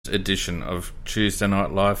edition of Tuesday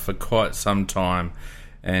Night Live for quite some time,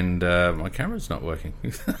 and my camera's not working.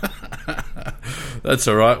 That's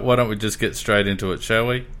all right. Why don't we just get straight into it, shall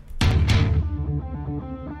we?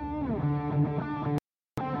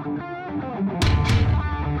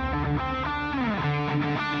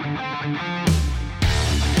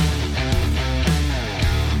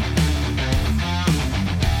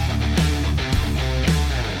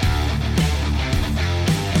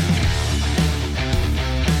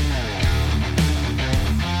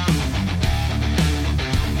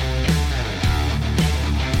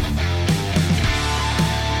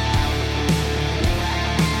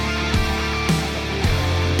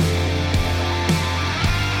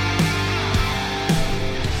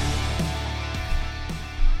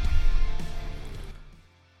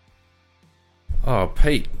 Oh,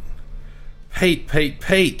 Pete. How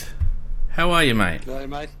are you, mate? Hello,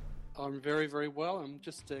 mate. I'm very, very well. I'm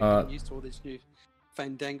just getting used to all this new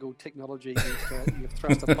fandangled technology you've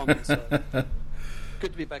thrust upon me. So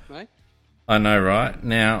good to be back, mate. I know, right?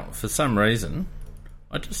 Now, for some reason,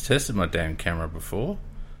 I just tested my damn camera before,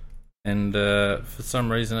 and for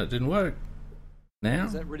some reason it didn't work. Now,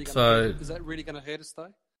 is that really going to hurt us,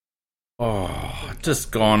 though? Oh,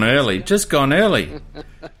 just gone early.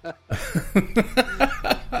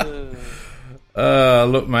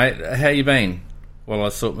 Look, mate, how you been? While I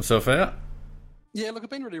sort myself out. Yeah, look, I've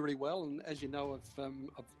been really, really well, and as you know,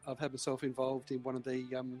 I've had myself involved in one of the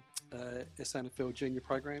SANFL junior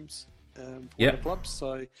programs for the clubs.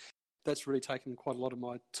 So that's really taken quite a lot of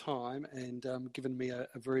my time and given me a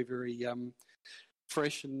very, very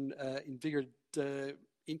fresh and invigorated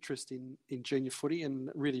interest in junior footy,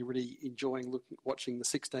 and really, really enjoying watching the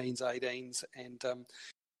 16s, 18s, and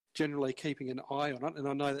generally keeping an eye on it. And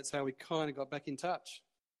I know that's how we kind of got back in touch.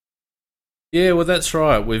 Yeah, well, that's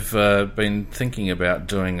right. We've been thinking about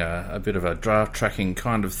doing a bit of a draft tracking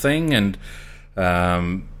kind of thing, and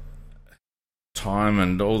time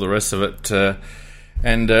and all the rest of it.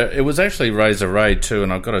 And it was actually Razor Ray too,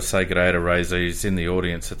 and I've got to say good day to Razor. He's in the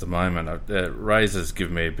audience at the moment. Razor's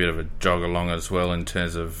given me a bit of a jog along as well in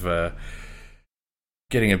terms of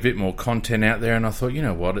getting a bit more content out there, and I thought, you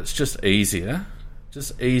know what, it's just easier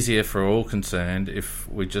for all concerned if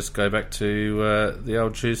we just go back to the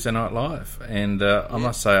old Tuesday Night Live. And I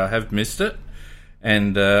must say I have missed it,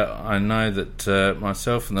 and I know that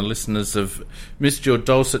myself and the listeners have missed your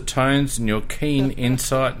dulcet tones and your keen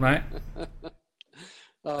insight, mate.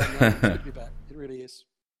 Oh, no, it's good to be back. It really is.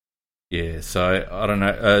 Yeah, so I don't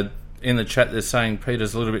know. In the chat, they're saying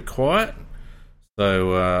Peter's a little bit quiet.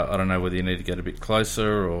 So I don't know whether you need to get a bit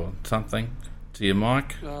closer or something to your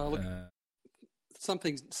mic. Look, some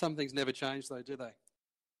things never change, though, do they?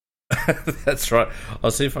 That's right.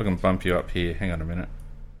 I'll see if I can bump you up here. Hang on a minute.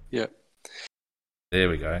 Yeah. There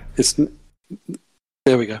we go.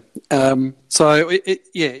 There we go. So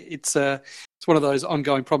it's one of those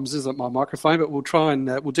ongoing problems, isn't it, my microphone? But we'll try and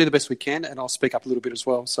we'll do the best we can, and I'll speak up a little bit as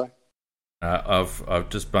well. So I've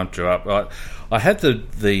just bumped you up. I had the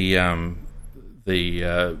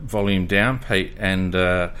volume down, Pete,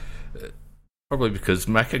 and probably because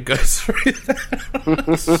Macca goes through that.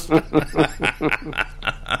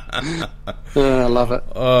 I love it.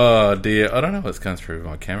 Oh dear, I don't know what's going through with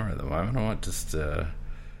my camera at the moment. I might just at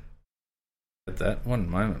that. One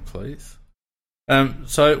moment, please.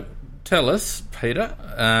 So tell us, Peter,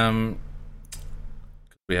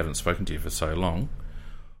 we haven't spoken to you for so long,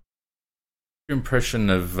 your impression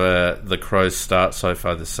of the Crows' start so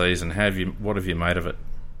far this season. What have you made of it?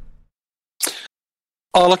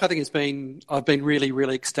 Oh, look, I think I've been really,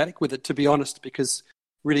 really ecstatic with it, to be honest, because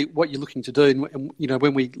really what you're looking to do, and you know,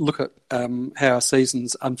 when we look at how our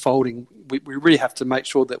season's unfolding, we really have to make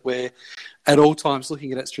sure that we're at all times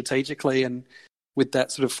looking at it strategically and with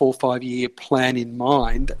that sort of 4 or 5 year plan in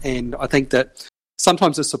mind. And I think that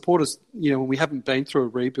sometimes as supporters, you know, when we haven't been through a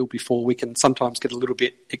rebuild before, we can sometimes get a little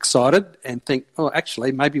bit excited and think, oh,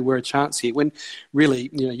 actually, maybe we're a chance here, when really,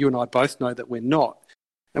 you know, you and I both know that we're not.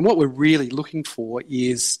 And what we're really looking for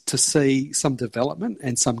is to see some development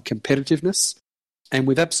and some competitiveness. And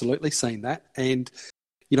we've absolutely seen that. And,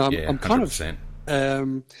 you know, I'm kind 100%.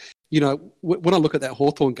 of, you know, when I look at that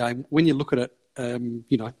Hawthorn game, when you look at it,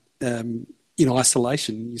 you know, in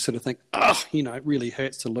isolation, you sort of think, oh, you know, it really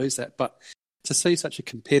hurts to lose that. But to see such a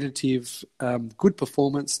competitive, good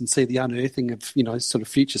performance and see the unearthing of, you know, sort of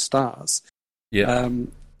future stars. Yeah.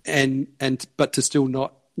 But to still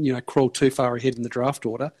not, you know, crawl too far ahead in the draft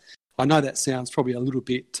order. I know that sounds probably a little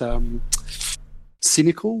bit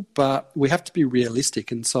cynical, but we have to be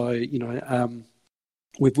realistic. And so, you know,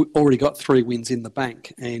 we've already got 3 wins in the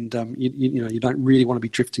bank, and you know, you don't really want to be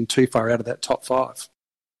drifting too far out of that top 5.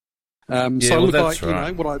 That's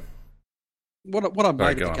right. What I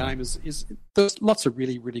made of the game is there's lots of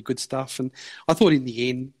really, really good stuff, and I thought in the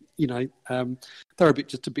end, they were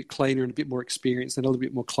just a bit cleaner and a bit more experienced and a little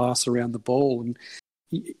bit more class around the ball. And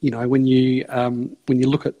when you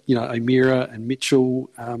look at O'Meara and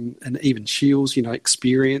Mitchell and even Shields,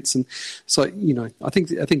 experience, and so I think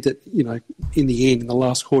that in the end, in the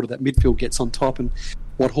last quarter, that midfield gets on top. And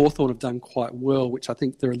what Hawthorn have done quite well, which I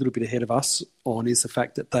think they're a little bit ahead of us on, is the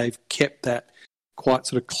fact that they've kept that quite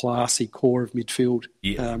sort of classy core of midfield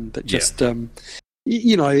that just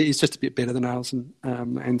is just a bit better than ours.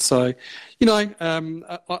 And so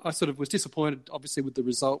I sort of was disappointed, obviously, with the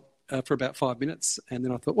result for about 5 minutes, and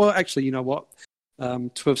then I thought, well, actually, you know what,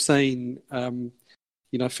 to have seen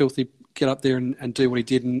Filthy get up there and do what he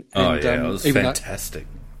did, and it was fantastic.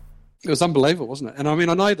 It was unbelievable, wasn't it? And I mean,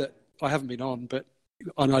 I know that I haven't been on, but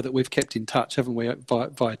I know that we've kept in touch, haven't we,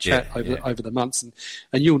 via chat over the months, and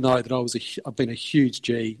you'll know that I've been a huge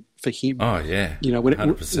G for him. Oh yeah,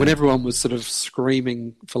 when everyone was sort of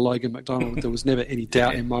screaming for Logan McDonald, there was never any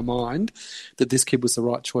doubt in my mind that this kid was the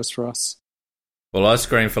right choice for us. Well, I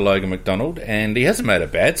screamed for Logan McDonald, and he hasn't made a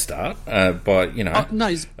bad start. No,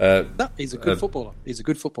 he's a good footballer. He's a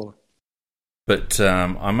good footballer. But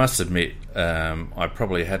I must admit, I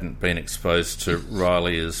probably hadn't been exposed to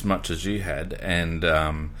Riley as much as you had,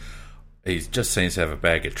 and he just seems to have a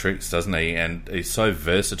bag of tricks, doesn't he? And he's so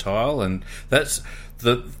versatile, and that's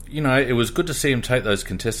it was good to see him take those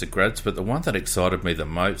contested grabs. But the one that excited me the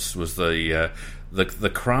most was the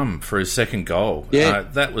crumb for his second goal. Yeah,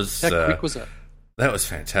 that was how quick was it? That was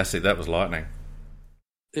fantastic. That was lightning.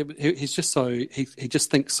 He's just he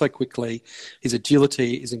just thinks so quickly. His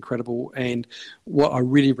agility is incredible, and what I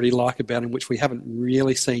really, really like about him, which we haven't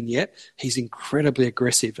really seen yet, he's incredibly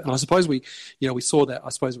aggressive. And I suppose we saw that, I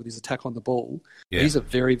suppose, with his attack on the ball. Yeah. He's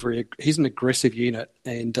he's an aggressive unit,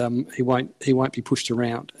 and he won't be pushed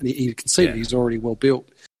around. And you can see that he's already well built.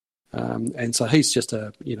 And so he's just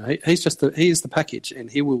he is the package, and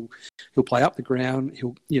he'll play up the ground.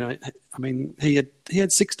 He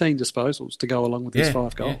had 16 disposals to go along with his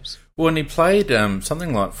 5 goals. Yeah. Well, and he played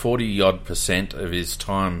something like 40% of his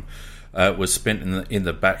time was spent in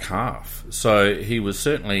the back half. So he was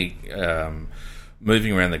certainly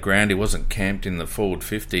moving around the ground. He wasn't camped in the forward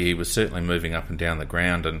 50. He was certainly moving up and down the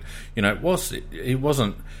ground, and he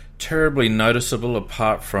wasn't terribly noticeable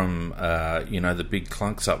apart from the big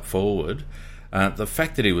clunks up forward. The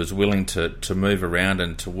fact that he was willing to move around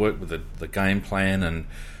and to work with the game plan and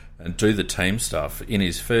do the team stuff in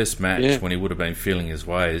his first match when he would have been feeling his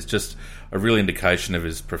way is just a real indication of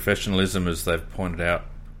his professionalism, as they've pointed out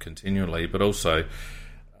continually, but also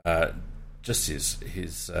just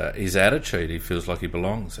his attitude. He feels like he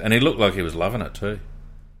belongs, and he looked like he was loving it too.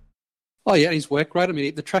 Oh yeah, and his work rate. I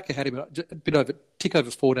mean, the tracker had him a bit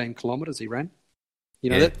over 14 kilometres. He ran.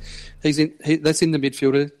 That's in the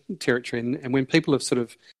midfielder territory. And when people have sort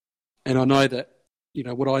of, and I know that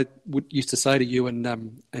what I used to say to you and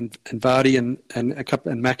Vardy and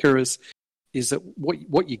Macca is that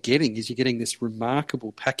what you're getting is this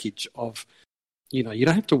remarkable package of, you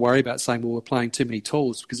don't have to worry about saying, well, we're playing too many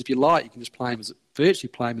tools, because if you like, you can just virtually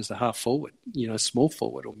play him as a half forward, small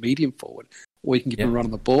forward or medium forward. Or you can give him a run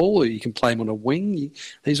on the ball, or you can play him on a wing.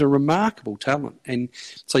 He's a remarkable talent, and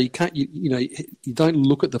so you can't. You don't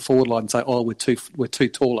look at the forward line and say, "Oh, we're too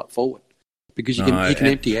tall up forward," because he can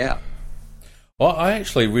empty out. Well, I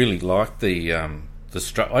actually really liked the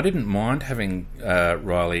I didn't mind having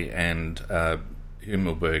Riley and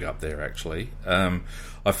Himmelberg up there. Actually,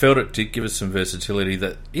 I felt it did give us some versatility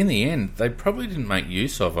that, in the end, they probably didn't make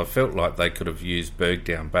use of. I felt like they could have used Berg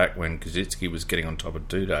down back when Kosicki was getting on top of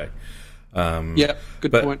Duday.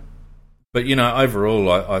 Good point. But overall,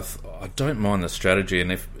 I don't mind the strategy, and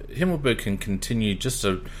if Himmelberg can continue just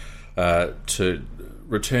to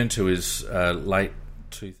return to his late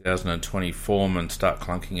 2020 form and start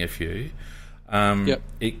clunking a few,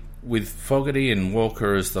 with Fogarty and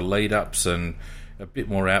Walker as the lead-ups and a bit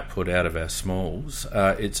more output out of our smalls,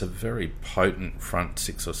 it's a very potent front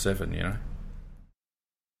 6 or 7.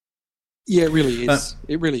 Yeah, it really is.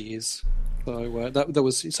 It really is. So that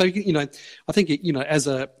was so. I think as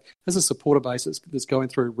a supporter base that's going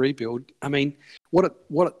through a rebuild. I mean, what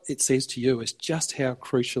it says to you is just how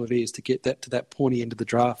crucial it is to get that to that pointy end of the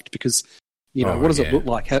draft, because what does it look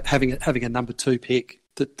like having a number 2 pick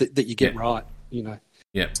that you get right?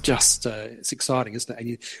 It's just it's exciting, isn't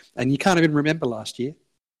it? And you can't even remember last year.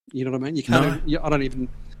 You know what I mean? You can't. I don't even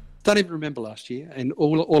remember last year. And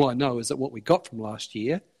all I know is that what we got from last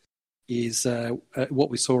year is what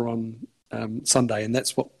we saw on Sunday, and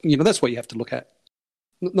that's what you have to look at,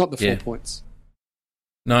 not the 4 points.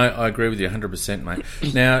 No, I agree with you 100%, mate.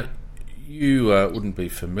 Now, you wouldn't be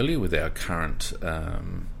familiar with our current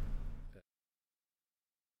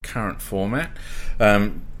format.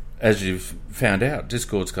 As you've found out,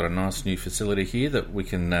 Discord's got a nice new facility here that we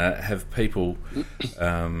can have people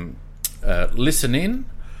listen in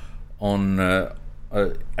on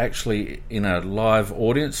actually in a live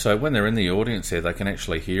audience. So when they're in the audience there, they can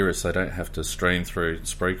actually hear us. They don't have to stream through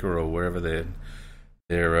Spreaker or wherever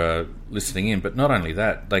they're listening in. But not only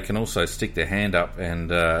that, they can also stick their hand up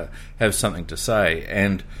and have something to say.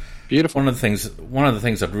 And beautiful. One of the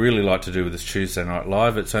things I'd really like to do with this Tuesday Night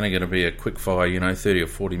Live, it's only going to be a quick fire, 30 or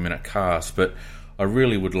 40 minute cast, but I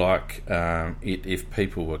really would like it if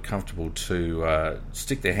people were comfortable to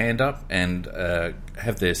stick their hand up and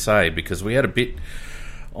have their say, because we had a bit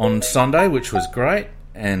on Sunday, which was great,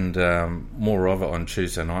 and more of it on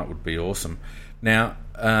Tuesday night would be awesome. Now,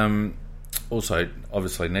 also,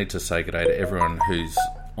 obviously, need to say good day to everyone who's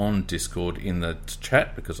on Discord in the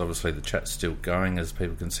chat, because obviously the chat's still going, as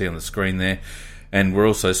people can see on the screen there. And we're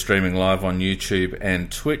also streaming live on YouTube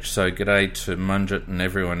and Twitch, so g'day to Munjit and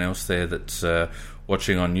everyone else there that's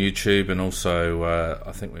watching on YouTube, and also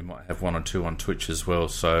I think we might have one or two on Twitch as well,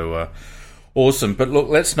 so awesome. But look,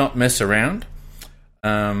 let's not mess around.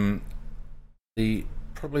 Probably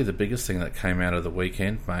the biggest thing that came out of the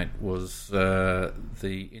weekend, mate, was the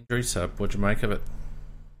injury sub. What'd you make of it?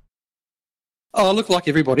 Oh, look, like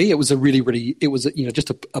everybody, it was just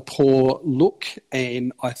a poor look,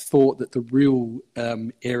 and I thought that the real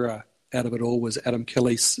error out of it all was Adam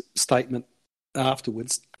Kelly's statement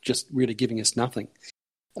afterwards, just really giving us nothing,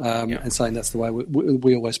 and saying that's the way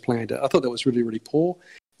we always planned it. I thought that was really, really poor,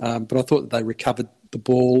 but I thought that they recovered the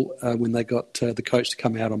ball when they got the coach to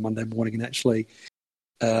come out on Monday morning and actually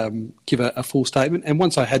give a full statement. And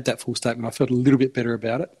once I had that full statement, I felt a little bit better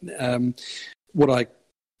about it.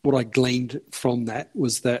 What I gleaned from that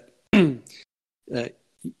was that, we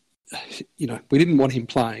didn't want him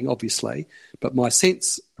playing, obviously, but my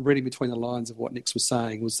sense, reading between the lines of what Nix was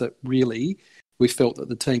saying, was that really we felt that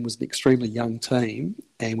the team was an extremely young team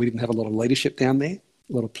and we didn't have a lot of leadership down there,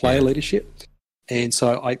 a lot of player leadership. And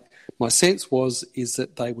so my sense is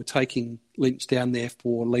that they were taking Lynch down there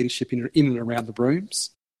for leadership in and around the rooms,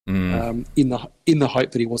 in the hope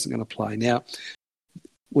that he wasn't going to play. Now,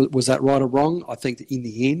 was that right or wrong? I think that in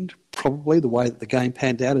the end, probably the way that the game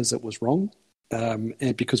panned out is it was wrong,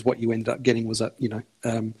 and because what you ended up getting was a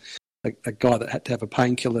guy that had to have a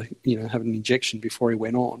painkiller, have an injection before he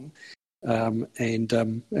went on, and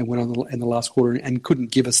went on in the last quarter and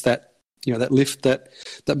couldn't give us that, that lift that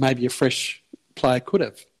maybe a fresh player could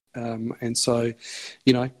have. And so,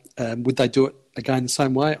 would they do it again the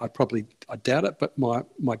same way? I doubt it, but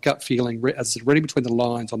my gut feeling, as reading between the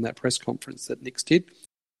lines on that press conference that Nix did,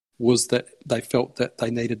 was that they felt that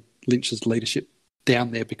they needed Lynch's leadership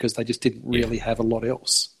down there because they just didn't really have a lot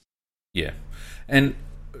else. Yeah. And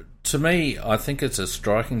to me, I think it's a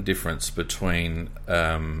striking difference between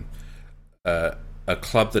a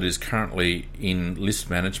club that is currently in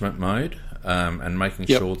list management mode and making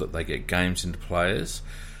sure that they get games into players.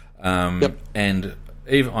 And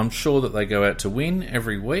even, I'm sure that they go out to win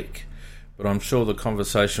every week, but I'm sure the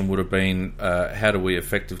conversation would have been, how do we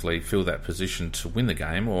effectively fill that position to win the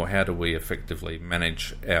game, or how do we effectively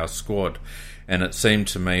manage our squad? And it seemed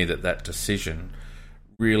to me that decision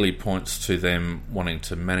really points to them wanting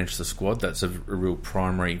to manage the squad. That's a real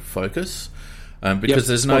primary focus, because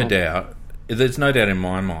there's no doubt in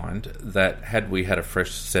my mind that had we had a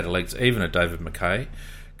fresh set of legs, even a David McKay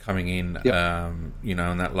coming in,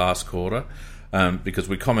 in that last quarter, because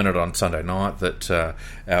we commented on Sunday night that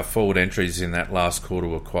our forward entries in that last quarter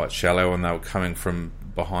were quite shallow and they were coming from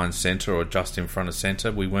behind centre or just in front of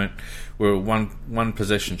centre. We were one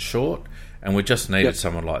possession short, and we just needed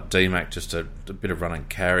someone like D-Mac, just a bit of run and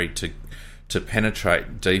carry to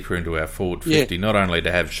penetrate deeper into our forward 50, not only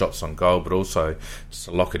to have shots on goal, but also just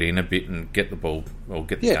to lock it in a bit and get the ball, or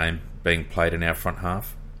get the game being played in our front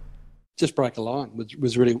half. Just break a line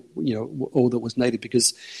was really, all that was needed,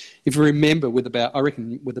 because if you remember, with about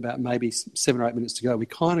maybe 7 or 8 minutes to go, we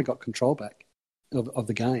kind of got control back of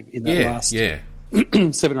the game in that last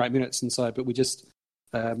 7 or 8 minutes. And so, but we just,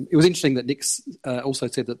 it was interesting that Nix also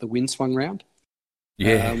said that the wind swung round.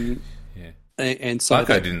 And so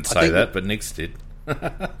Marco didn't say that, but Nix did.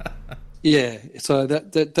 So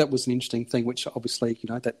that was an interesting thing, which obviously,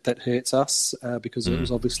 that hurts us because it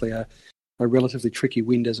was obviously a relatively tricky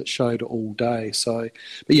wind, as it showed all day. So,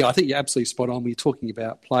 but I think you're absolutely spot on. When you're talking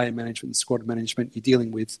about player management and squad management, you're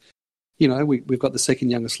dealing with, we've got the second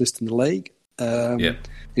youngest list in the league. And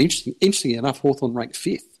interestingly enough, Hawthorn ranked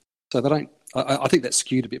 5th. So they don't. I think that's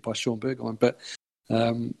skewed a bit by Sean Burgoyne, but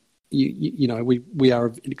you know, we are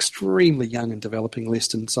an extremely young and developing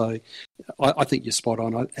list, and so I think you're spot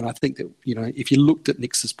on. And I think that, you know, if you looked at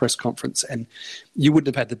Nick's press conference, and you wouldn't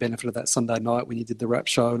have had the benefit of that Sunday night when you did the wrap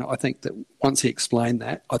show, and I think that once he explained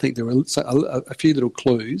that, I think there were a few little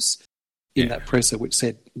clues in that presser which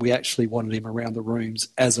said we actually wanted him around the rooms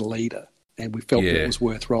as a leader, and we felt that it was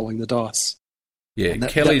worth rolling the dice. Yeah,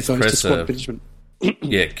 Kelly's presser.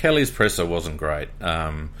 Kelly's presser wasn't great.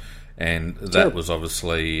 And that was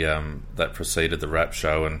obviously, that preceded the wrap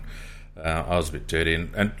show, and I was a bit dirty.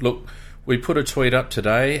 And look, we put a tweet up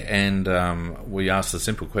today, and we asked a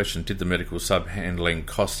simple question: did the medical sub handling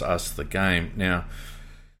cost us the game? Now,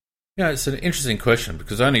 you know, it's an interesting question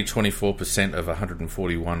because only 24% of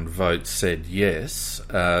 141 votes said yes,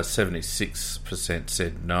 76%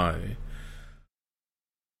 said no.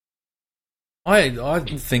 I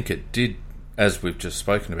think it did, as we've just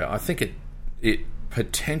spoken about. I think it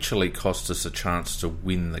potentially cost us a chance to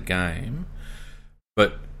win the game,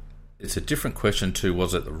 but it's a different question to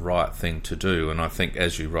was it the right thing to do. And I think,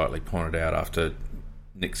 as you rightly pointed out after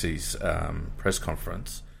Nixie's press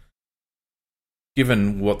conference,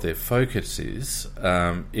 given what their focus is,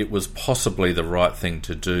 it was possibly the right thing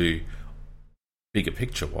to do bigger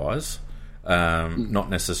picture wise, not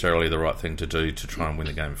necessarily the right thing to do to try and win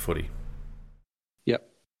the game of footy. Yep.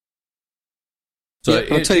 So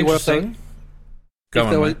I'll tell you what,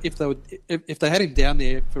 if they had him down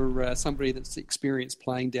there for somebody that's experienced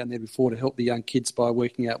playing down there before to help the young kids by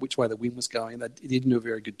working out which way the wind was going, they didn't do a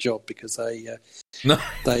very good job because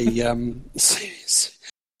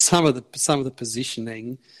some of the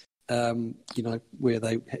positioning, you know, where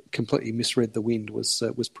they completely misread the wind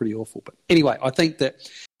was pretty awful. But anyway, I think that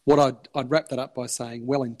I'd wrap that up by saying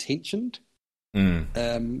well intentioned.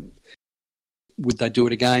 Would they do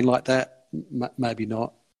it again like that? Maybe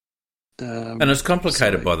not. And it's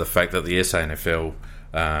complicated by the fact that the SANFL,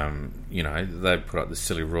 you know, they put up this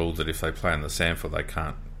silly rule that if they play in the SANFL, they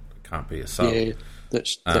can't be a sub. Yeah,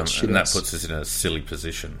 that's and that puts us in a silly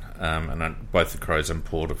position. And both the Crows and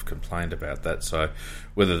Port have complained about that. So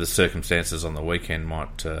whether the circumstances on the weekend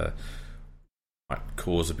might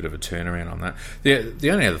cause a bit of a turnaround on that.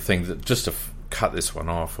 The only other thing that, just to cut this one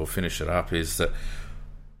off or finish it up, is that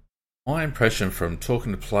my impression from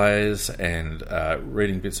talking to players and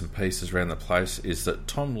reading bits and pieces around the place is that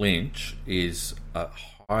Tom Lynch is a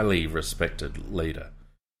highly respected leader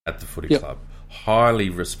at the footy club, highly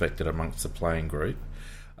respected amongst the playing group.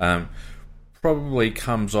 Probably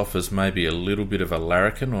comes off as maybe a little bit of a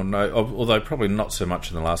larrikin, although probably not so much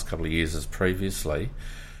in the last couple of years as previously.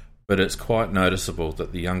 But it's quite noticeable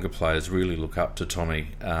that the younger players really look up to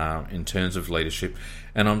Tommy in terms of leadership,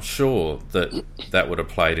 and I'm sure that would have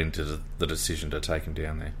played into the decision to take him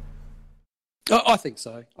down there. I think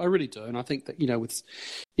so. I really do, and I think that with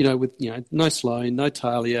no Sloan, no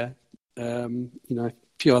Talia, a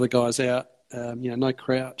few other guys out, no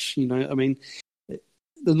Crouch. I mean,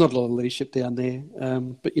 there's not a lot of leadership down there.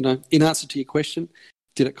 But in answer to your question,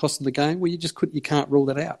 did it cost them the game? Well, you can't rule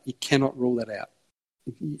that out. You cannot rule that out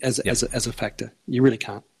as a factor. You really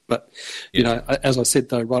can't. But as I said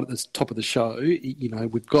though, right at the top of the show,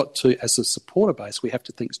 we've got to, as a supporter base, we have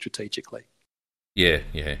to think strategically. Yeah.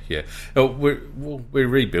 Oh, we're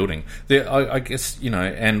rebuilding. I guess,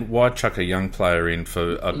 and why chuck a young player in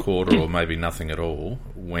for a quarter or maybe nothing at all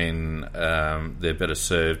when they're better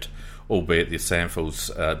served, albeit the SANFL's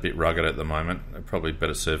a bit rugged at the moment, they're probably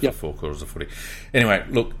better served for 4 quarters of footy. Anyway,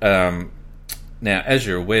 look, now, as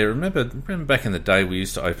you're aware, remember back in the day we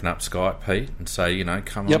used to open up Skype, Pete, and say,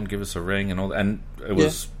 come on, give us a ring and all that, and it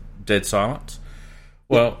was dead silence.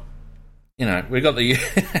 Well, we got the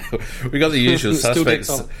usual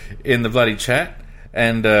suspects in the bloody chat,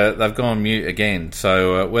 and they've gone mute again.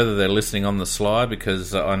 So whether they're listening on the sly,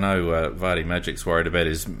 because I know Vardy Magic's worried about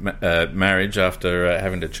his marriage after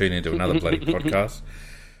having to tune into another bloody podcast.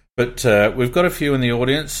 But we've got a few in the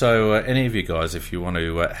audience, so any of you guys, if you want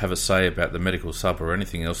to have a say about the medical sub or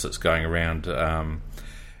anything else that's going around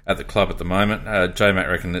at the club at the moment, J-Mac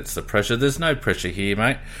reckon it's the pressure. There's no pressure here,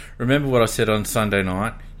 mate. Remember what I said on Sunday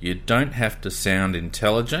night? You don't have to sound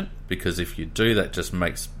intelligent, because if you do, that just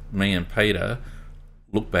makes me and Peter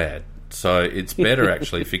look bad. So it's better,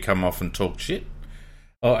 actually, if you come off and talk shit.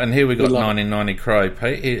 Oh, and here we got 1990 Crow.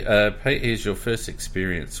 Pete, here's your first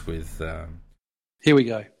experience with... here we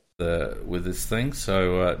go. With this thing.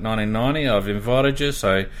 So 1990, I've invited you,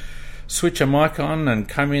 so switch your mic on and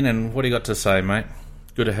come in, and what do you got to say, mate?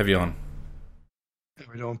 Good to have you on. How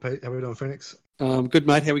we doing, Pete? How we doing, Phoenix? Good,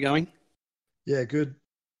 mate. How we going? Yeah, good.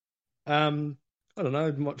 I don't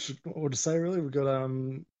know much what to say, really. We've got a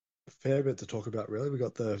fair bit to talk about, really. We've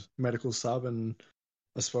got the medical sub and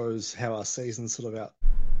I suppose how our season's sort of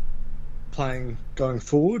playing going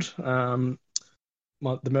forward. The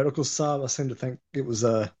medical side, I seem to think it was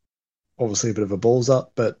obviously a bit of a balls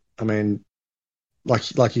up, but I mean,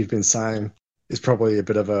 like you've been saying, it's probably a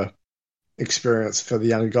bit of a experience for the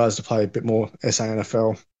younger guys to play a bit more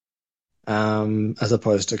SANFL, as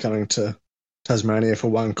opposed to coming to Tasmania for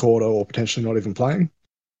one quarter or potentially not even playing.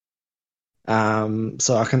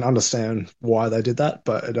 So I can understand why they did that,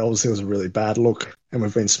 but it obviously was a really bad look, and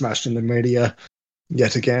we've been smashed in the media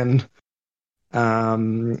yet again.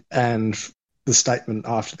 And the statement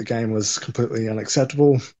after the game was completely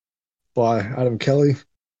unacceptable by Adam Kelly.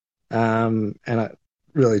 And it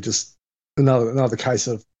really just another case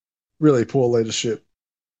of really poor leadership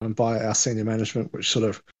by our senior management, which sort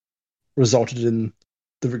of resulted in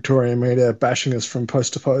the Victorian media bashing us from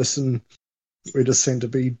post to post, and we just seem to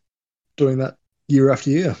be doing that year after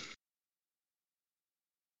year.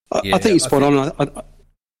 I think you're spot on.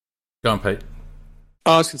 Go on, Pete.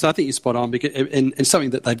 I was going to say, I think you're spot on, because, and something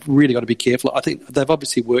that they've really got to be careful. I think they've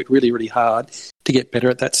obviously worked really, really hard to get better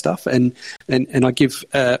at that stuff, and I give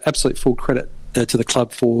absolute full credit to the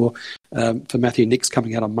club for Matthew Nix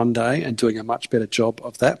coming out on Monday and doing a much better job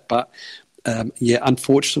of that. But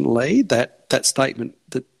unfortunately, that statement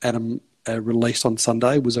that Adam released on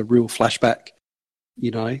Sunday was a real flashback,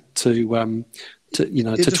 to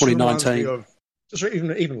 2019. Just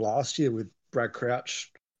even last year with Brad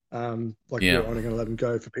Crouch. We were only going to let him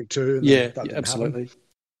go for pick 2. And that absolutely. Happen.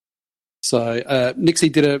 So Nixie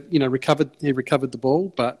did recovered the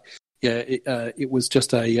ball, but it was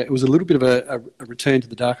just it was a little bit of a return to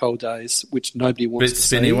the dark old days, which nobody wants to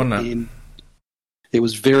spinny, see. Wasn't it? And it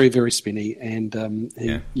was very, very spinny, and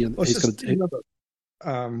he's got to.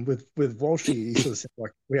 With Walshy, he sort of said,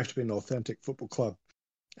 like, we have to be an authentic football club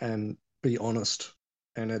and be honest.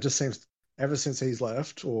 And it just seems ever since he's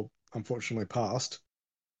left, or unfortunately passed,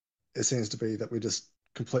 it seems to be that we just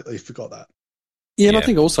completely forgot that. Yeah, and I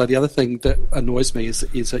think also the other thing that annoys me is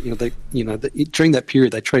that during that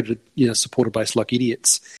period they treated supporter base like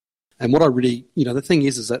idiots. And what I really the thing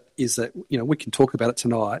is that we can talk about it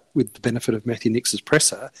tonight with the benefit of Matthew Nix's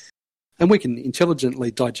presser, and we can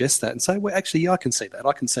intelligently digest that and say, well, actually, I can see that.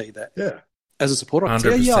 I can see that. Yeah. As a supporter, I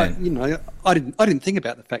can say, I didn't think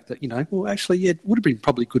about the fact that well, actually, it would have been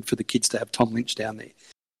probably good for the kids to have Tom Lynch down there.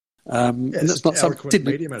 And that's not something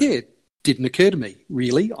didn't occur to me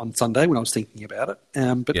really on Sunday when I was thinking about it.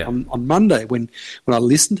 But on Monday when I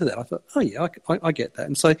listened to that, I thought, I get that.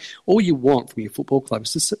 And so all you want from your football club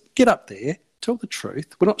is to get up there, tell the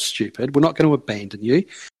truth. We're not stupid. We're not going to abandon you.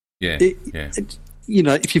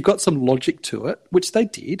 If you've got some logic to it, which they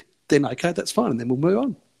did, then okay, that's fine, and then we'll move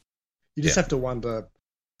on. You just have to wonder,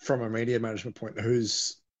 from a media management point,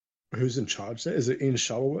 who's in charge there? Is it Ian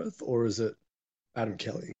Shuttleworth or is it Adam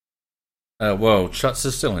Kelly? Well, Schutz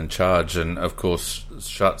is still in charge, and of course,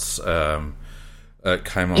 Schutz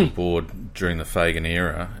came on board during the Fagan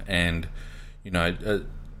era, and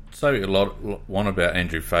say a lot about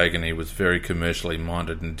Andrew Fagan. He was very commercially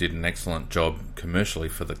minded and did an excellent job commercially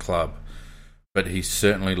for the club, but he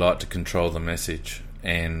certainly liked to control the message,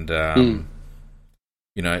 and I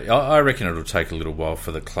reckon it'll take a little while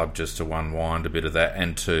for the club just to unwind a bit of that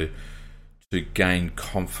and to gain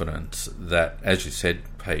confidence that, as you said,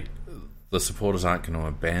 Pete, the supporters aren't going to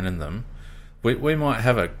abandon them. We might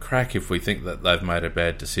have a crack if we think that they've made a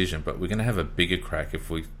bad decision, but we're going to have a bigger crack if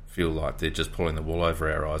we feel like they're just pulling the wool over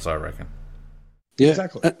our eyes, I reckon. Yeah,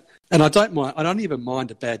 exactly. And I don't even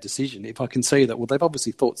mind a bad decision if I can see that, well, they've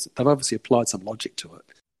obviously applied some logic to it.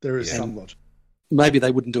 There is some logic. Maybe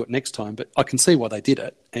they wouldn't do it next time, but I can see why they did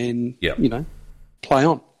it, and play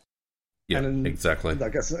on. Yeah, exactly. I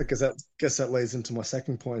guess that leads into my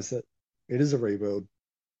second point, is that it is a rebuild,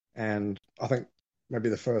 and I think maybe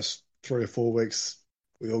the first 3 or 4 weeks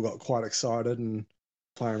we all got quite excited and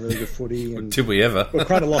playing really good footy. And did we ever? We've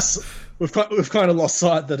kind of lost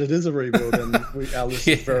sight that it is a rebuild, and our list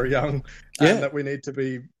is very young, and that we need to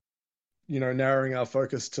be, narrowing our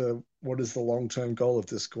focus to what is the long-term goal of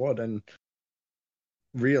this squad. And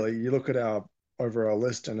really, you look at our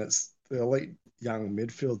list, and it's the elite young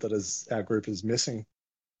midfield that our group is missing.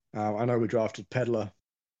 I know we drafted Pedler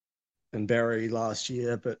and Barry last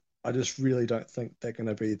year, but I just really don't think they're going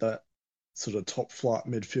to be that sort of top flight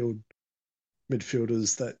midfielders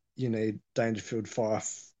that you need. Dangerfield,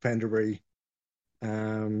 Fife, Penderbury,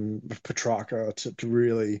 Petrarca to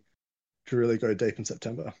really go deep in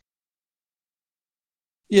September.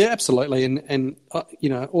 Yeah, absolutely, and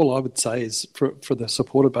all I would say is for the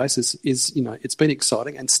supporter base is it's been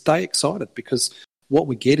exciting, and stay excited, because what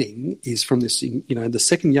we're getting is from this the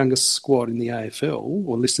second youngest squad in the AFL,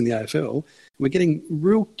 or list in the AFL. We're getting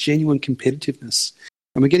real genuine competitiveness,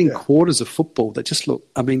 And we're getting quarters of football that just look.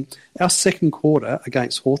 I mean, our second quarter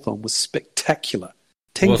against Hawthorn was spectacular.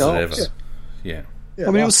 10 goals. Yeah.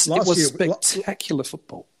 I mean, it was spectacular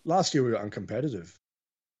football. Last year we were uncompetitive.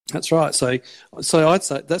 That's right. So I'd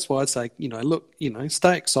say that's why I'd say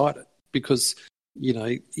stay excited because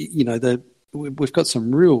we've got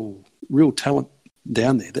some real talent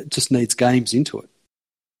down there that just needs games into it.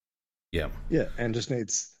 Yeah. Yeah, and just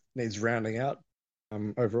needs rounding out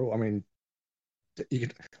overall. I mean,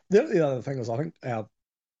 the other thing is I think our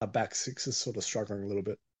back six is sort of struggling a little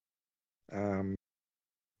bit.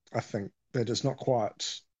 I think they're just not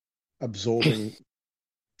quite absorbing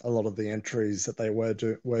a lot of the entries that they were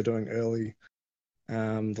doing early.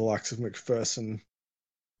 The likes of McPherson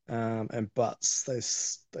and Butts, they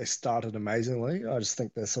started amazingly. I just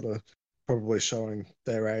think they're sort of probably showing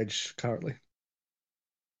their age currently.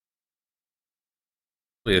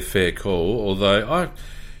 A fair call, although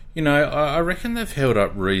I reckon they've held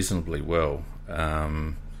up reasonably well.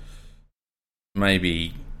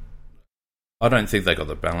 Maybe I don't think they got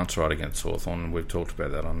the balance right against Hawthorn. We've talked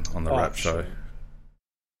about that on the Wrap show.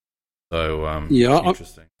 So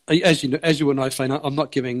interesting. As you will know, Fane, I'm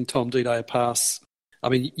not giving Tom Doedee a pass. I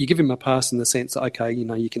mean, you give him a pass in the sense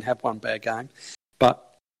that you can have one bad game,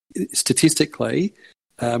 but statistically,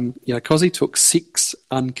 Cozzy took 6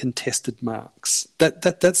 uncontested marks.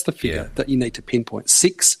 That's the figure that you need to pinpoint.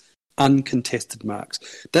 6 uncontested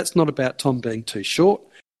marks. That's not about Tom being too short.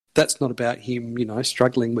 That's not about him,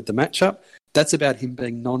 struggling with the matchup. That's about him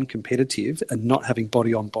being non-competitive and not having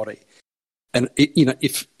body on body. And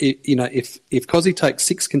if Cozzy takes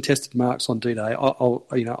 6 contested marks on D-Day,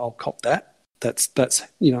 I'll cop that. That's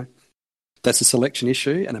a selection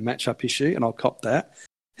issue and a matchup issue, and I'll cop that.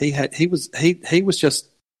 He was just.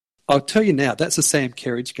 I'll tell you now, that's a Sam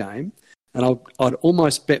Kerridge game, and I'd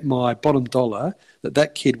almost bet my bottom dollar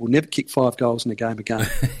that kid will never kick 5 goals in a game again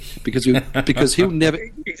because he'll never.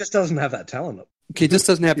 He just doesn't have that talent. He just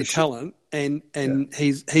doesn't have the talent, and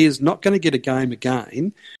he is not going to get a game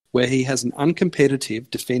again where he has an uncompetitive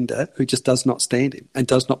defender who just does not stand him and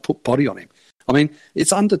does not put body on him. I mean,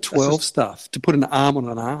 it's under 12 stuff to put an arm on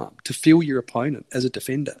an arm to feel your opponent as a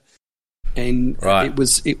defender, and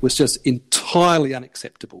it was just entirely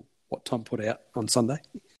unacceptable what Tom put out on Sunday.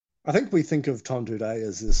 I think we think of Tom Doedee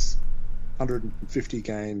as this 150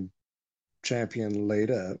 game champion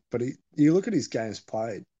leader, but you look at his games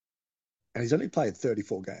played, and he's only played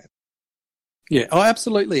 34 games. Yeah,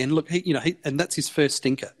 absolutely. And look, and that's his first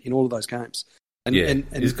stinker in all of those games. And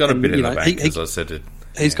he's got a bit in the bank, as I said.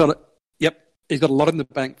 He's got it. Yep, he's got a lot in the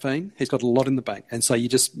bank, Fiend. He's got a lot in the bank, and so you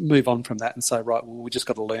just move on from that and say, right, well, we just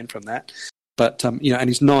got to learn from that. But and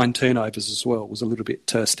his 9 turnovers as well was a little bit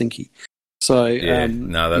stinky. So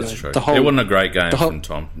that's true. It wasn't a great game from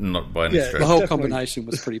Tom, not by any stretch. The whole combination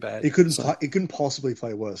was pretty bad. He couldn't possibly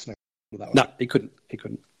play worse. No, he couldn't.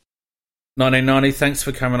 1990, thanks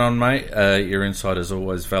for coming on, mate. Your insight is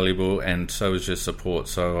always valuable, and so is your support.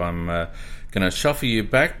 So I'm going to shuffle you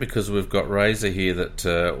back because we've got Razor here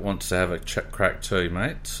that wants to have a crack too,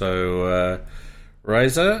 mate. So,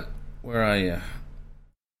 Razor, where are you?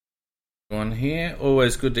 Go on here.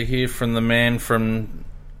 Always good to hear from the man from,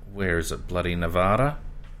 where is it, bloody Nevada?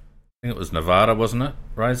 I think it was Nevada, wasn't it,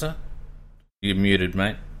 Razor? You're muted,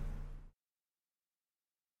 mate.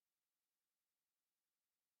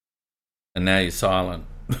 And now you're silent.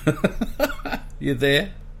 You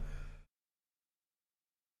there?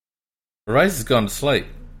 Razor's gone to sleep.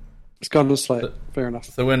 It's gone to sleep. Fair enough.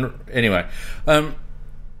 So anyway,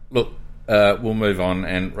 look, we'll move on.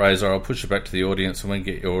 And Razor, I'll push you back to the audience, and when you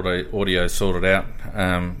get your audio sorted out,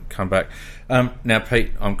 come back. Now,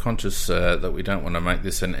 Pete, I'm conscious that we don't want to make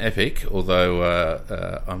this an epic,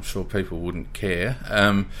 although I'm sure people wouldn't care.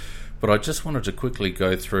 But I just wanted to quickly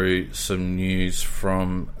go through some news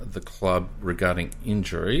from the club regarding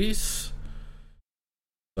injuries.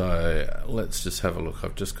 So let's just have a look.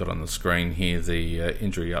 I've just got on the screen here the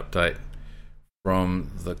injury update from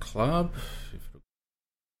the club.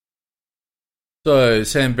 So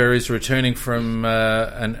Sam Berry's returning from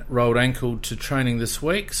an rolled ankle to training this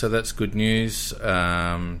week, so that's good news.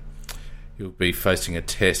 He'll be facing a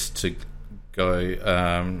test to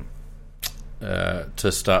go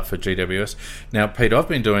to start for GWS. Now, Pete, I've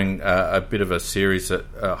been doing a bit of a series that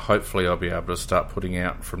hopefully I'll be able to start putting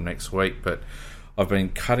out from next week, but I've been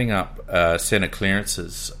cutting up centre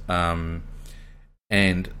clearances, and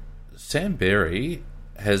Sam Berry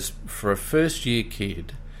has, for a first-year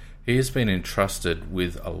kid, he has been entrusted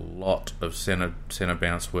with a lot of centre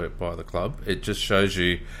bounce work by the club. It just shows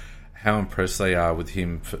you how impressed they are with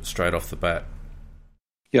him straight off the bat.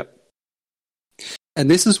 Yep.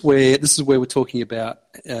 And this is where we're talking about,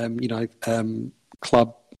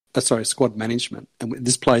 squad management, and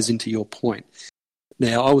this plays into your point.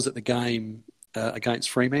 Now, I was at the game against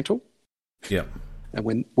Fremantle. Yeah.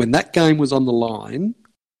 And when that game was on the line,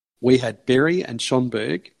 we had Berry and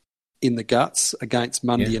Schonberg in the guts against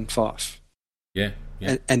Mundy and Fife. Yeah.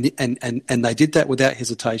 Yeah. And they did that without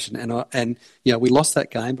hesitation. And we lost that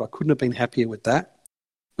game, but I couldn't have been happier with that.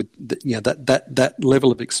 With that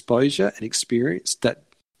level of exposure and experience, that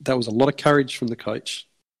was a lot of courage from the coach.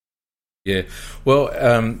 Yeah, well,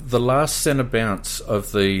 the last centre bounce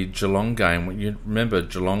of the Geelong game, you remember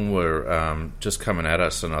Geelong were just coming at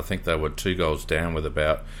us, and I think they were 2 goals down with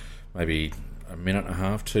about maybe a minute and a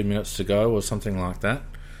half, 2 minutes to go or something like that.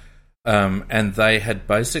 And they had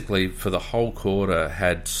basically, for the whole quarter,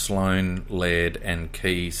 had Sloane, Laird and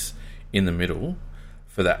Keys in the middle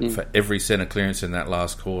for every centre clearance in that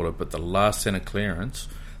last quarter. But the last centre clearance,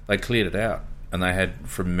 they cleared it out. And they had,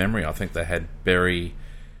 from memory, I think they had Berry,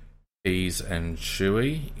 Keys and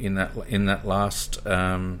Shuey in that last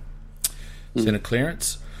centre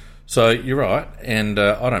clearance. So you're right, and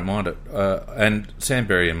I don't mind it. And Sam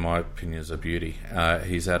Berry, in my opinion, is a beauty.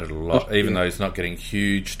 He's added a lot, even though he's not getting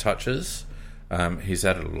huge touches. He's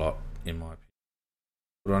added a lot, in my opinion.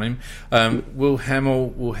 Good on him. Will Hamill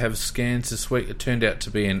will have scans this week. It turned out to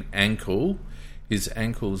be an ankle. His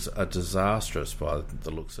ankles are disastrous by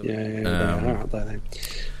the looks of it. Yeah, they are, aren't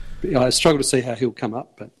they? I struggle to see how he'll come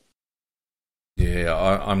up, but.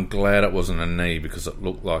 Yeah, I'm glad it wasn't a knee because it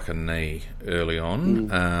looked like a knee early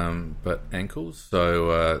on, but ankles.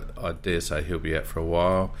 So I dare say he'll be out for a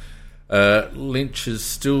while. Lynch is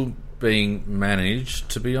still being managed.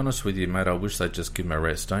 To be honest with you, mate, I wish they'd just give him a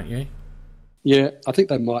rest, don't you? Yeah, I think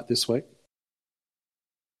they might this week.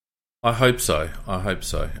 I hope so.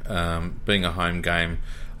 Being a home game,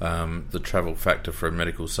 the travel factor for a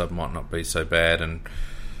medical sub might not be so bad, and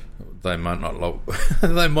they might not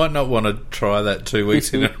want to try that 2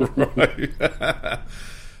 weeks in a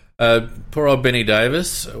row. Poor old Benny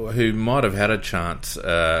Davis, who might have had a chance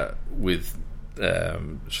with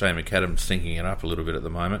Shane McAdams stinking it up a little bit at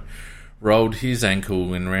the moment, rolled his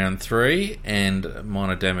ankle in round 3 and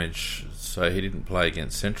minor damage, so he didn't play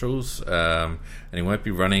against Centrals, and he won't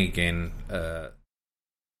be running again at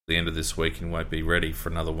the end of this week and won't be ready for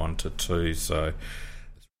another 1 to 2, so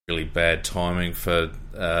really bad timing for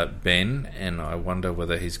Ben, and I wonder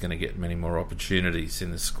whether he's going to get many more opportunities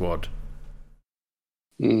in the squad.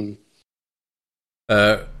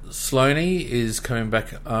 Sloaney is coming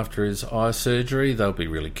back after his eye surgery. They'll be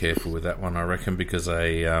really careful with that one, I reckon, because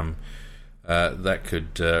that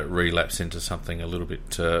could relapse into something a little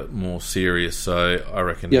bit more serious. So I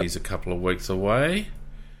reckon he's a couple of weeks away.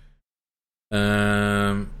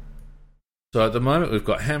 So at the moment we've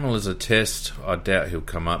got Hamill as a test. I doubt he'll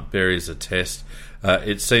come up. Berry as a test.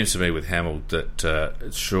 It seems to me with Hamill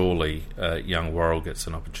that surely young Worrell gets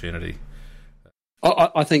an opportunity.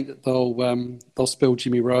 I think that they'll spell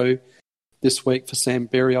Jimmy Rowe this week for Sam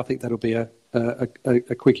Berry. I think that'll be a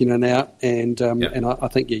quick in and out. And I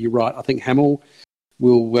think you're right. I think Hamill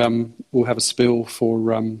will have a spell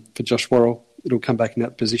for Josh Worrell. It'll come back in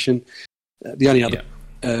that position. The only other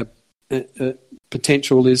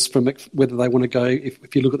potential is from whether they want to go.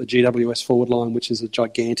 If you look at the GWS forward line, which is a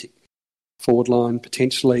gigantic forward line,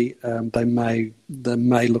 potentially they may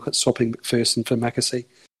look at swapping McPherson for Mackesy.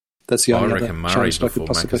 That's the only other change I could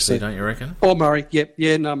possibly see. Don't you reckon? Or Murray?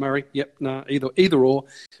 Murray. Either or.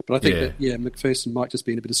 But I think that McPherson might just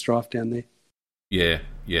be in a bit of strife down there. Yeah.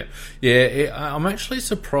 I'm actually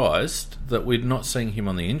surprised that we're not seeing him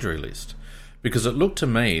on the injury list, because it looked to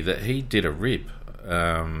me that he did a rip.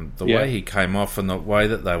 Way he came off and the way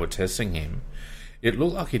that they were testing him, it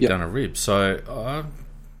looked like he'd done a rib. So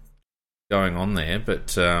going on there,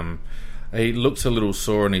 but he looks a little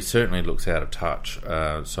sore and he certainly looks out of touch.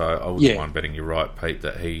 So I wouldn't mind betting you're right, Pete,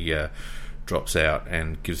 that he drops out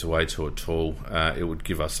and gives away to a tall. It would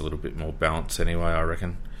give us a little bit more balance anyway, I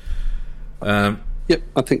reckon. I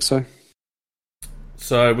think so.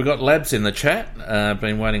 So we've got Labs in the chat,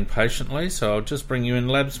 been waiting patiently, so I'll just bring you in,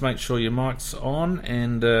 Labs. Make sure your mic's on,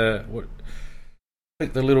 and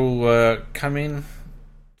click the little come in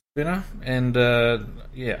spinner, and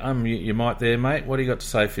unmute your mic there, mate. What do you got to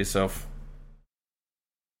say for yourself?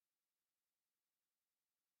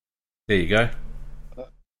 There you go.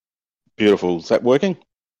 Beautiful. Is that working?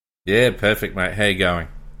 Yeah, perfect, mate. How you going?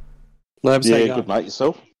 Labs, good, mate.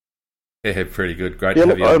 Yourself? Yeah, pretty good. Great to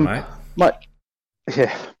have you on, mate. Mate.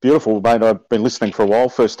 Yeah, beautiful, mate. I've been listening for a while,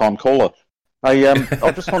 first-time caller. I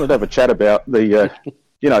just wanted to have a chat about the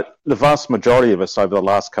vast majority of us over the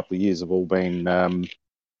last couple of years have all been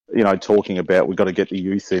talking about we've got to get the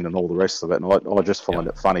youth in and all the rest of it. And I just find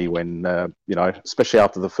it funny when, especially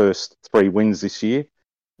after the first 3 wins this year,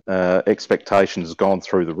 expectations have gone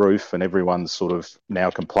through the roof and everyone's sort of now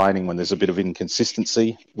complaining when there's a bit of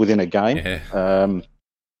inconsistency within a game. Yeah.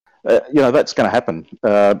 That's going to happen.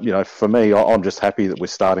 For me, I'm just happy that we're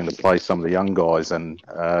starting to play some of the young guys and,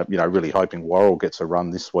 really hoping Worrell gets a run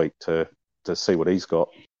this week to see what he's got.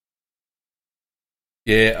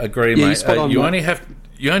 Yeah, agree, mate. You only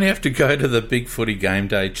have to go to the Big Footy Game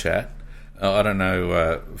Day chat. I don't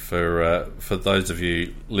know for those of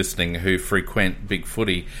you listening who frequent Big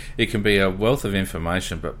Footy, it can be a wealth of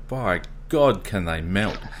information, but by God, can they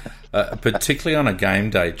melt, particularly on a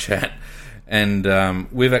game day chat. And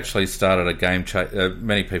we've actually started a game chat.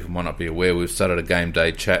 Many people might not be aware we've started a game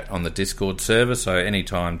day chat on the Discord server. So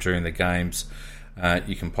anytime during the games,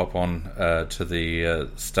 you can pop on to the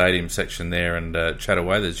stadium section there and chat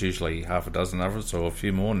away. There's usually half a dozen of us or a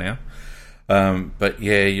few more now. But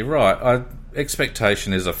yeah, you're right.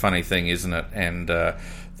 Expectation is a funny thing, isn't it? And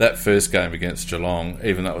that first game against Geelong,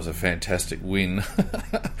 even though it was a fantastic win,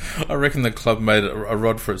 I reckon the club made a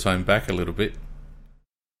rod for its own back a little bit.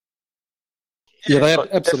 Yeah, they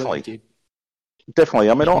absolutely did. Definitely.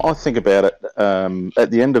 I mean, I think about it at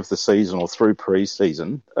the end of the season or through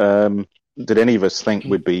pre-season, did any of us think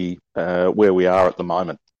we'd be where we are at the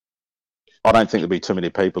moment? I don't think there'd be too many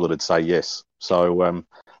people that'd say yes. So,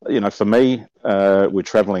 for me, we're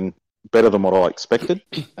travelling better than what I expected.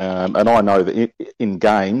 And I know that in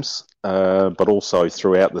games, but also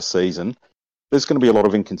throughout the season, there's going to be a lot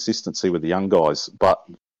of inconsistency with the young guys. But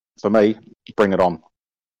for me, bring it on.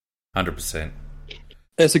 100%.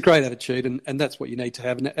 It's a great attitude, and that's what you need to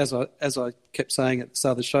have. And as I kept saying at the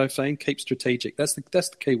start of the show, keep strategic. That's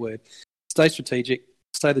the key word. Stay strategic,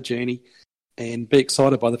 stay the journey, and be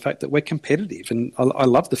excited by the fact that we're competitive. And I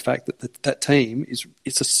love the fact that that team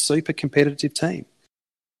it's a super competitive team.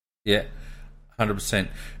 Yeah, 100%.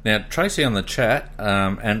 Now, Tracy on the chat,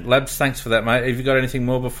 and Labs, thanks for that, mate. Have you got anything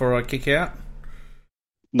more before I kick out?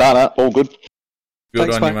 No, all good.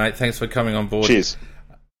 Good thanks, on you, mate. Thanks for coming on board. Cheers.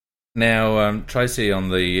 Now, Tracy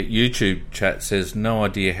on the YouTube chat says, no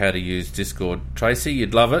idea how to use Discord. Tracy,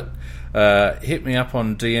 you'd love it. Hit me up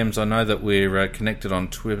on DMs. I know that we're connected on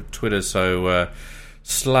Twitter, so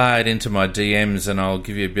slide into my DMs and I'll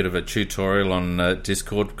give you a bit of a tutorial on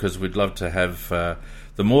Discord, because we'd love to have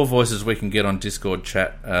the more voices we can get on Discord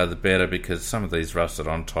chat, the better, because some of these rusted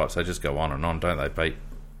on types, they just go on and on, don't they, Pete?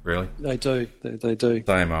 Really? They do. They do.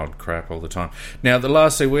 Same old crap all the time. Now, the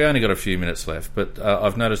last thing, we only got a few minutes left, but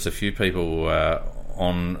I've noticed a few people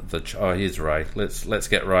on the... here's Ray. Let's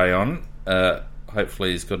get Ray on.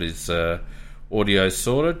 Hopefully he's got his audio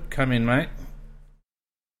sorted. Come in, mate.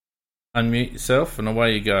 Unmute yourself and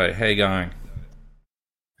away you go. How you going?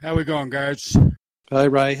 How we going, guys? Hey,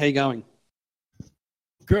 Ray. How you going?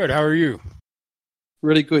 Good. How are you?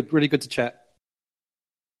 Really good. Really good to chat.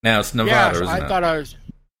 Now it's Nevada, isn't it? I thought I was...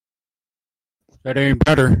 That ain't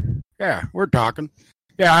better. Yeah, we're talking.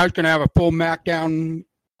 Yeah, I was going to have a full Mac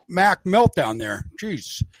meltdown there.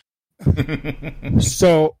 Jeez.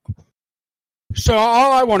 So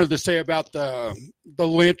all I wanted to say about the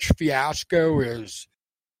Lynch fiasco is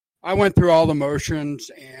I went through all the motions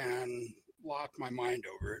and lost my mind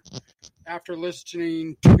over it. After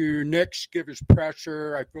listening to Nick's give his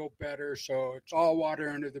pressure, I feel better. So it's all water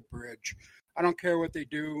under the bridge. I don't care what they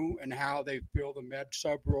do and how they fill the med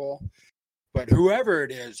sub role. But whoever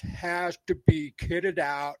it is has to be kitted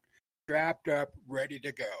out, strapped up, ready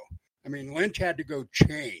to go. I mean, Lynch had to go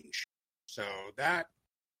change. So that,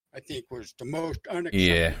 I think, was the most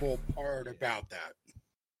unacceptable part about that.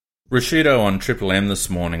 Rashido on Triple M this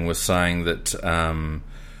morning was saying that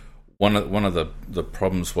one of the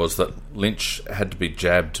problems was that Lynch had to be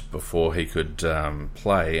jabbed before he could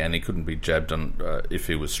play, and he couldn't be jabbed if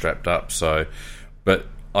he was strapped up. So, but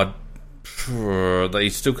he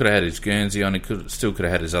still could have had his Guernsey on. He still could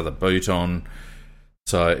have had his other boot on.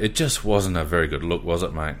 So it just wasn't a very good look, was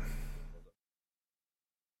it, mate?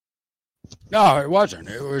 No, it wasn't.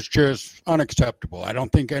 It was just unacceptable. I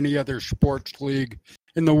don't think any other sports league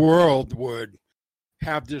in the world would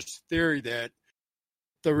have this theory that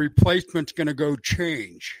the replacement's going to go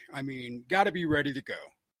change. I mean, got to be ready to go.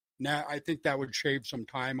 Now, I think that would shave some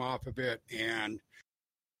time off of it, and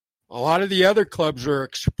a lot of the other clubs are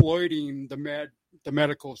exploiting the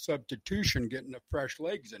medical substitution, getting the fresh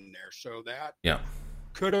legs in there. So that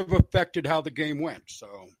could have affected how the game went. So,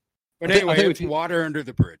 but anyway, it's water under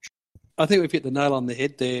the bridge. I think we've hit the nail on the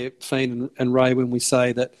head there, Fiend and Ray, when we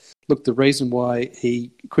say that, look, the reason why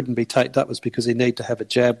he couldn't be taped up was because he needed to have a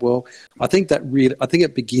jab. Well, I think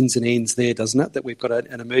it begins and ends there, doesn't it? That we've got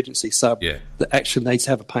an emergency sub that actually needs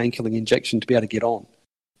to have a painkilling injection to be able to get on.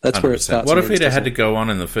 That's 100%. Where it starts. What if he'd had to go on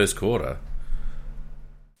in the first quarter?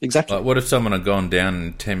 Exactly. Like, what if someone had gone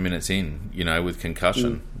down 10 minutes in, with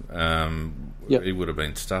concussion? He would have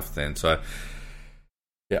been stuffed then. So,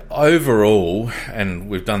 yeah, overall, and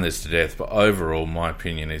we've done this to death, but overall, my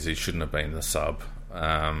opinion is he shouldn't have been the sub.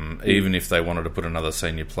 Even if they wanted to put another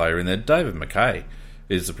senior player in there. David McKay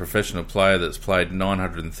is a professional player that's played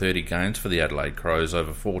 930 games for the Adelaide Crows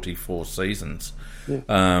over 44 seasons. Yeah.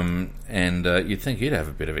 And you'd think he'd have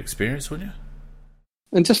a bit of experience, wouldn't you?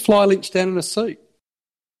 And just fly Lynch down in a suit.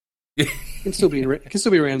 He can still be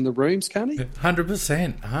around the rooms, can't he?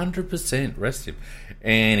 100%. Rest him.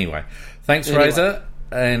 Anyway, thanks, Razor,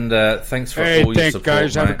 and thanks for all your support,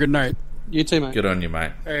 guys. Mate. Have a good night. You too, mate. Good on you,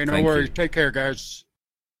 mate. Hey, no worries. Take care, guys.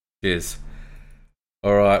 Cheers.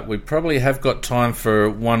 All right, we probably have got time for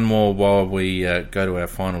one more while we go to our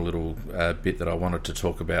final little bit that I wanted to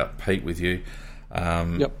talk about, Pete, with you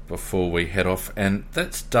before we head off, and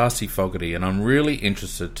that's Darcy Fogarty, and I'm really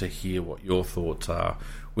interested to hear what your thoughts are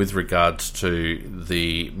with regards to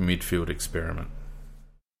the midfield experiment.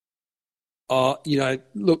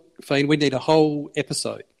 Look, Fiend, we need a whole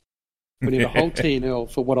episode. We need a whole TNL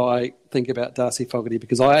for what I think about Darcy Fogarty,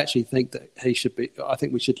 because I actually think that he should be. I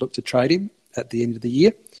think we should look to trade him at the end of the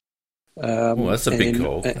year. That's a big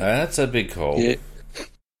call. That's a big call.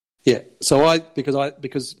 Yeah. So because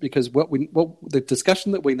the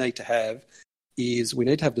discussion that we need to have is we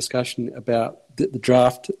need to have discussion about the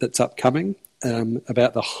draft that's upcoming,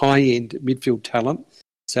 about the high end midfield talent,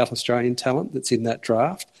 South Australian talent that's in that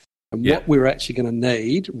draft, and what we're actually going to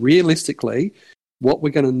need realistically. What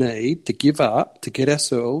we're going to need to give up to get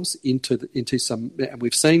ourselves into some, and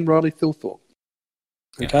we've seen Riley Thilthorpe.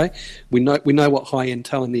 Okay, we know what high end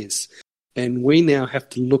talent is, and we now have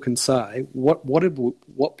to look and say what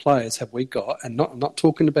players have we got, and I'm not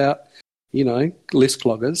talking about list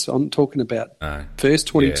cloggers. I'm talking about first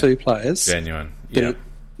 22 players, genuine,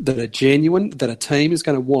 that are genuine, that a team is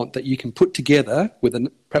going to want, that you can put together with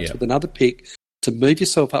with another pick to move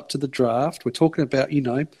yourself up to the draft. We're talking about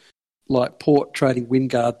like Port trading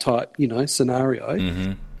Wingard type, scenario,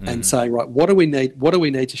 and say, right, what do we need? What do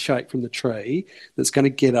we need to shake from the tree that's going to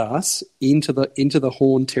get us into the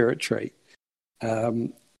Horn territory?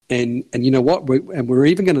 And you know what? We're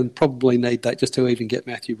even going to probably need that just to even get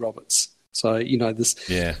Matthew Roberts. So this.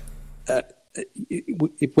 Yeah.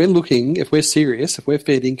 If we're serious, if we're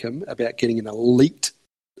fair income about getting an elite,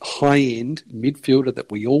 high end midfielder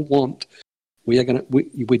that we all want. We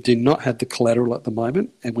do not have the collateral at the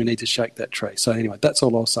moment, and we need to shake that tree. So anyway, that's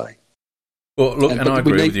all I'll say. Well, look, and I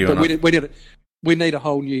agree with you. But we need a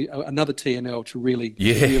whole new another TNL to really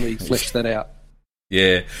flesh that out.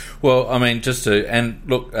 Yeah. Well, I mean,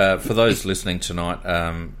 for those listening tonight,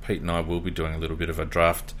 Pete and I will be doing a little bit of a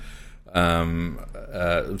draft.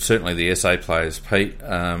 Certainly the SA players, Pete,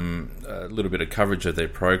 a little bit of coverage of their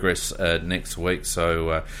progress next week.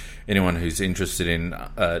 So anyone who's interested in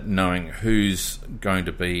knowing who's going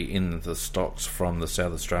to be in the stocks from the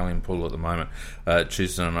South Australian pool at the moment,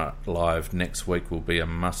 Tuesday Night Live next week will be a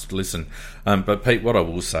must listen. But Pete, what I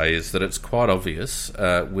will say is that it's quite obvious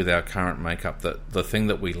with our current makeup that the thing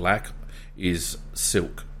that we lack is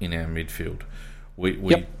silk in our midfield.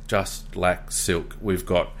 We just lack silk. We've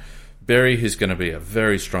got Berry, who's going to be a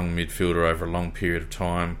very strong midfielder over a long period of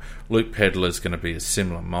time. Luke Pedlar's going to be a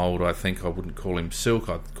similar mould, I think. I wouldn't call him silk,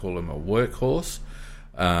 I'd call him a workhorse.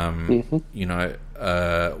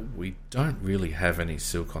 We don't really have any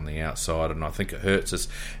silk on the outside, and I think it hurts us.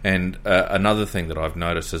 And another thing that I've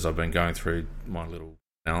noticed as I've been going through my little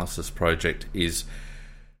analysis project is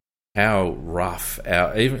how rough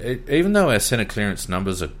even though our centre clearance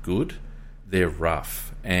numbers are good, they're rough.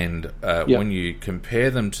 And when you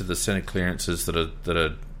compare them to the centre clearances that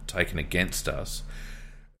are taken against us,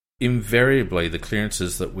 invariably the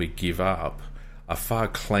clearances that we give up are far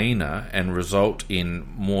cleaner and result in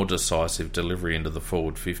more decisive delivery into the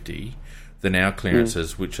forward 50 than our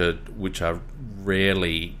clearances, which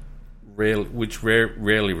rarely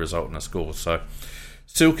result in a score. So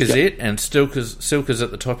silk is it, and silk is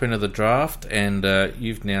at the top end of the draft, and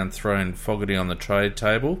you've now thrown Fogarty on the trade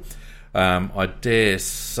table. I dare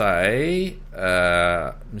say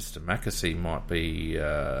Mr. Mackesy might be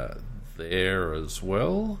there as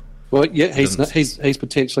well. Well, yeah, he's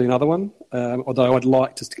potentially another one. Although I'd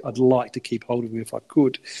like to keep hold of him if I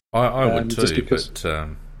could. I would too, but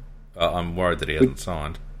I'm worried that he hasn't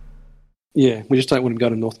signed. Yeah, we just don't want him to go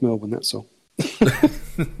to North Melbourne. That's all.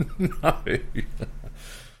 No.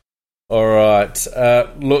 All right.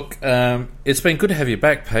 Look, it's been good to have you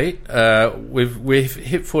back, Pete. We've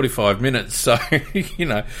hit 45 minutes, so you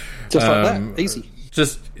know, just like that, easy.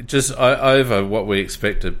 Just over what we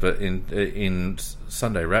expected, but in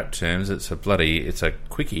Sunday Wrap terms, it's a quickie. It's a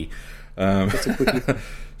quickie.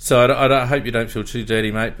 So I hope you don't feel too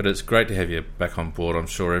dirty, mate, but it's great to have you back on board. I'm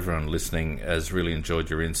sure everyone listening has really enjoyed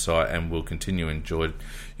your insight and will continue to enjoy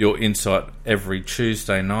your insight every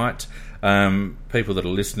Tuesday night. People that are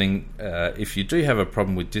listening, if you do have a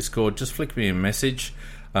problem with Discord, just flick me a message,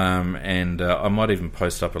 and I might even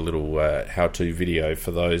post up a little how-to video for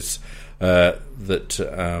those that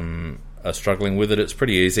are struggling with it. It's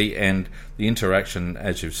pretty easy, and the interaction,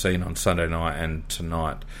 as you've seen on Sunday night and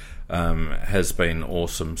tonight, has been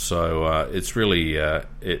awesome. So it's really I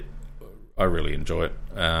really enjoy it,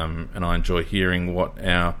 and I enjoy hearing what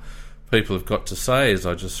our people have got to say. As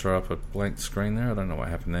I just throw up a blank screen there, I don't know what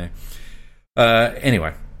happened there.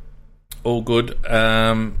 Anyway, all good,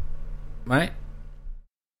 mate.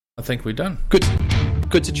 I think we're done.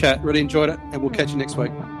 Good to chat. Really enjoyed it, and we'll catch you next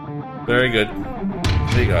week. Very good.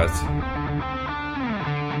 See you guys.